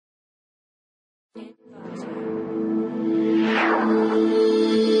Hi,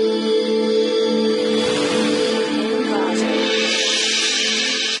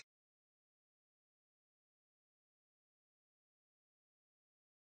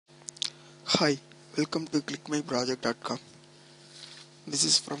 welcome to clickmyproject.com. This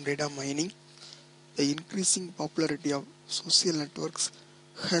is from data mining. The increasing popularity of social networks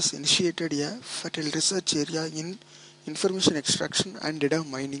has initiated a fertile research area in information extraction and data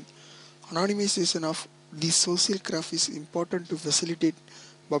mining. Anonymization of these social graph is important to facilitate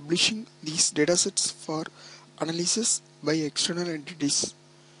publishing these datasets for analysis by external entities.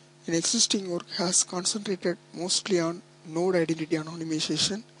 An existing work has concentrated mostly on node identity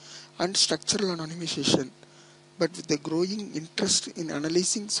anonymization and structural anonymization, but with the growing interest in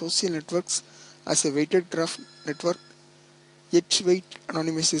analyzing social networks as a weighted graph network, edge weight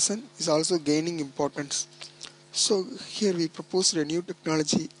anonymization is also gaining importance. So here we proposed a new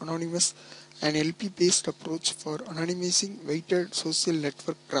technology, Anonymous, an LP based approach for anonymizing weighted social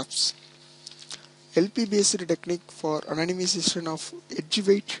network graphs. LP based technique for anonymization of edge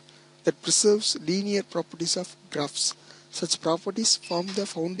weight that preserves linear properties of graphs. Such properties form the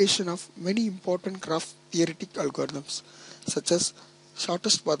foundation of many important graph theoretic algorithms, such as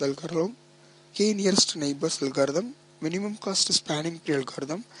shortest path algorithm, k nearest neighbors algorithm, minimum cost spanning tree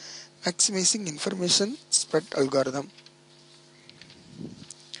algorithm, maximizing information spread algorithm.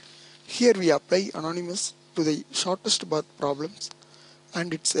 Here we apply Anonymous to the shortest path problems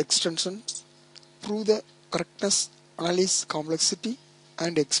and its extensions, prove the correctness, analyze complexity,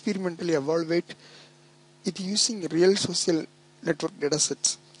 and experimentally evaluate it using real social network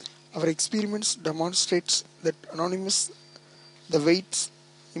datasets. Our experiments demonstrates that anonymous the weights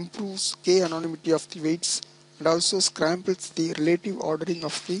improves k-anonymity of the weights and also scrambles the relative ordering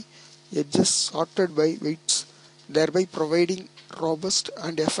of the edges sorted by weights, thereby providing robust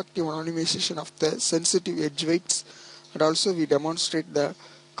and effective anonymization of the sensitive edge weights. And also we demonstrate the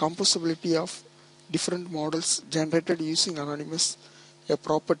composability of different models generated using Anonymous, a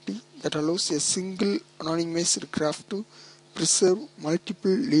property that allows a single anonymized graph to preserve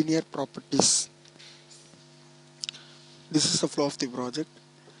multiple linear properties. This is the flow of the project.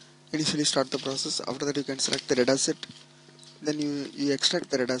 Initially start the process. After that you can select the dataset. Then you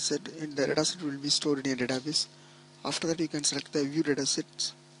extract the dataset, and the dataset will be stored in a database. After that you can select the view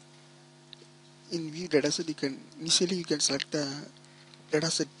datasets. In view dataset initially you can select the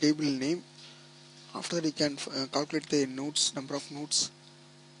dataset table name. After that you can calculate the nodes, number of nodes.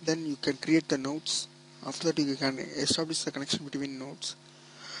 Then you can create the nodes. After that you can establish the connection between nodes,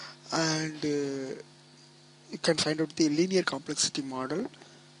 and you can find out the linear complexity model.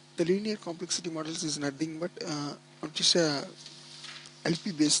 The linear complexity models is nothing but just a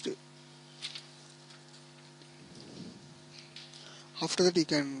LP based. After that you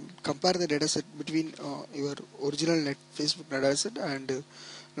can compare the dataset between your original Facebook dataset and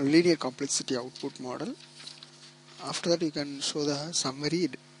linear complexity output model. After that you can show the summary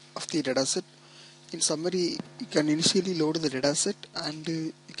of the dataset. In summary, you can initially load the dataset and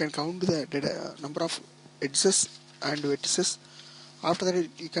you can count the number of edges and vertices. After that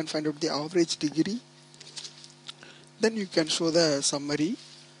you can find out the average degree. Then you can show the summary,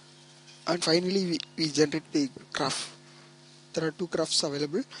 and finally we generate the graph. There are two graphs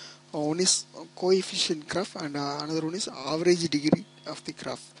available. One is coefficient graph and another one is average degree of the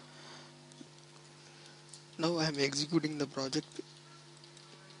graph. Now I am executing the project.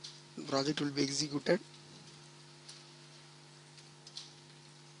 The project will be executed.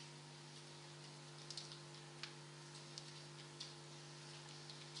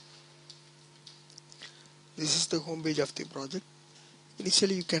 This is the home page of the project.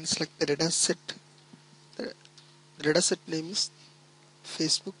 Initially you can select the dataset. The dataset name is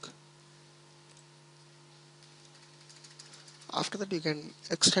Facebook. After that you can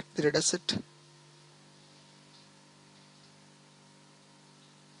extract the dataset.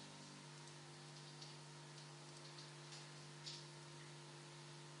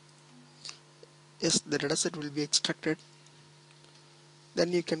 Yes, the dataset will be extracted.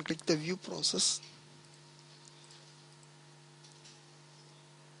 Then you can click the view process.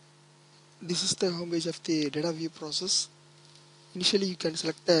 This is the home page of the data view process. Initially you can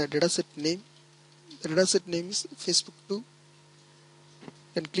select the dataset name. The dataset name is Facebook2.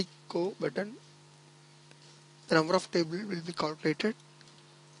 Then click go button. The number of table will be calculated.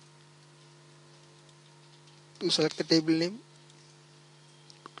 To select the table name,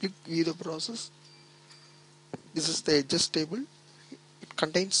 click view the process. This is the edges table. It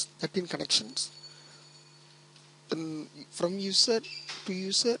contains 13 connections. Then from user to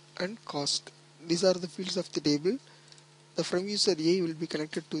user and cost. These are the fields of the table. The from user A will be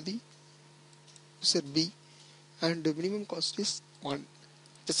connected to the user B, and the minimum cost is 1.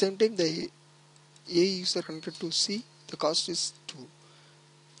 At the same time, the A user connected to C, the cost is 2,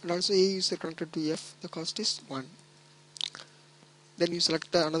 and also A user connected to F, the cost is 1. Then you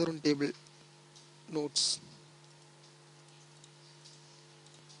select another one table, nodes.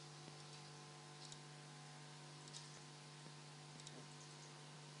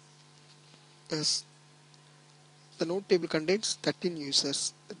 Yes, the node table contains 13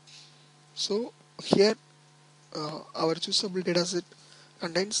 users. So here our choosable dataset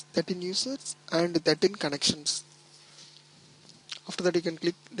contains 13 users and 13 connections. After that, you can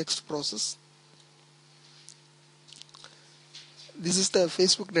click next process. This is the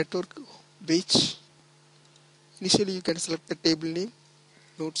Facebook network page. Initially, you can select the table name,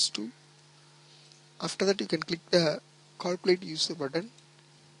 nodes 2. After that, you can click the calculate user button.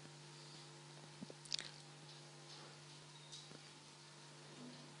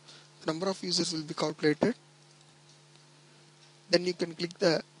 The number of users will be calculated. Then you can click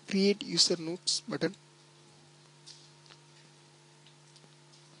the create user nodes button.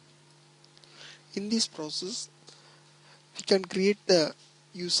 In this process, we can create the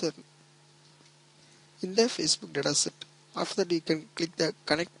user in the Facebook dataset. After that, you can click the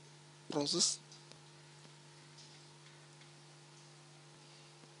connect process.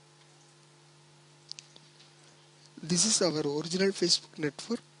 This is our original Facebook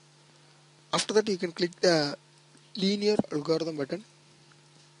network. After that, you can click the linear algorithm button.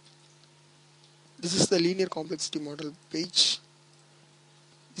 This is the linear complexity model page.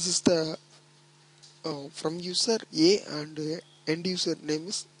 This is the from user A, and end user name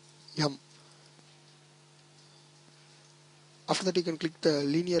is M. After that, you can click the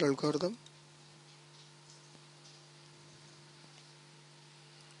linear algorithm.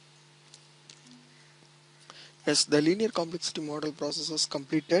 Yes, the linear complexity model process was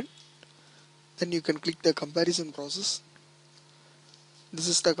completed. Then you can click the comparison process. This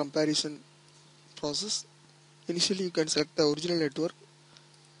is the comparison process. Initially, you can select the original network.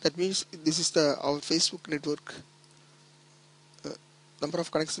 That means this is our Facebook network. Number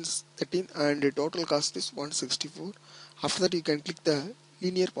of connections 13 and the total cost is 164. After that, you can click the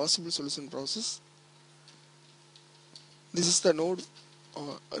linear possible solution process. This is the node.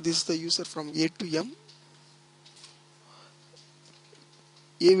 This is the user from A to M.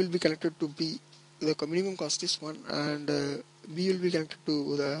 A will be connected to B. The minimum cost is 1, and B will be connected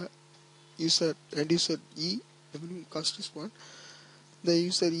to the end user E. The minimum cost is 1. The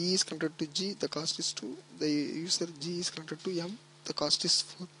user E is connected to G. The cost is 2. The user G is connected to M. The cost is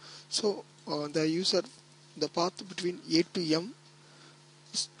 4. So the path between A to M,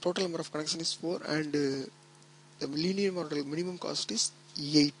 total number of connections is 4, and the linear model minimum cost is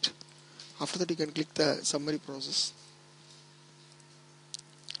 8. After that, you can click the summary process.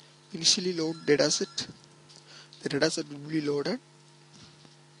 Initially load dataset. The dataset will be loaded.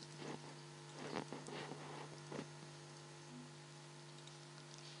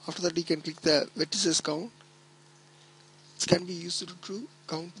 After that, you can click the vertices count. It can be used to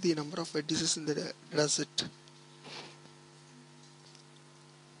count the number of vertices in the dataset.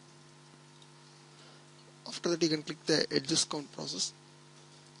 After that, you can click the edges count process.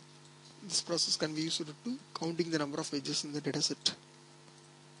 This process can be used to counting the number of edges in the dataset.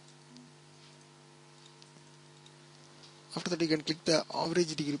 After that, you can click the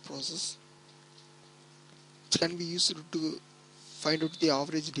average degree process, which can be used to find out the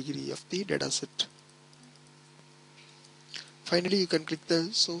average degree of the dataset. Finally, you can click the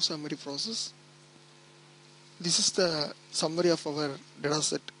show summary process. This is the summary of our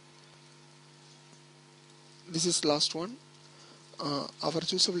dataset. This is last one. Our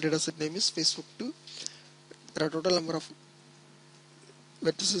choosable dataset name is Facebook 2. There are total number of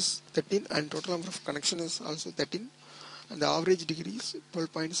vertices 13, and total number of connections is also 13, and the average degree is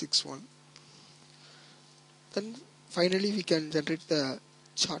 12.61. Then finally, we can generate the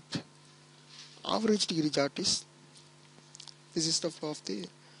chart. Average degree chart is, this is the flow of the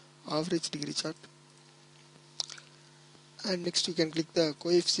average degree chart. And next, you can click the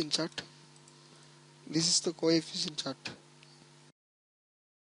coefficient chart. This is the coefficient chart.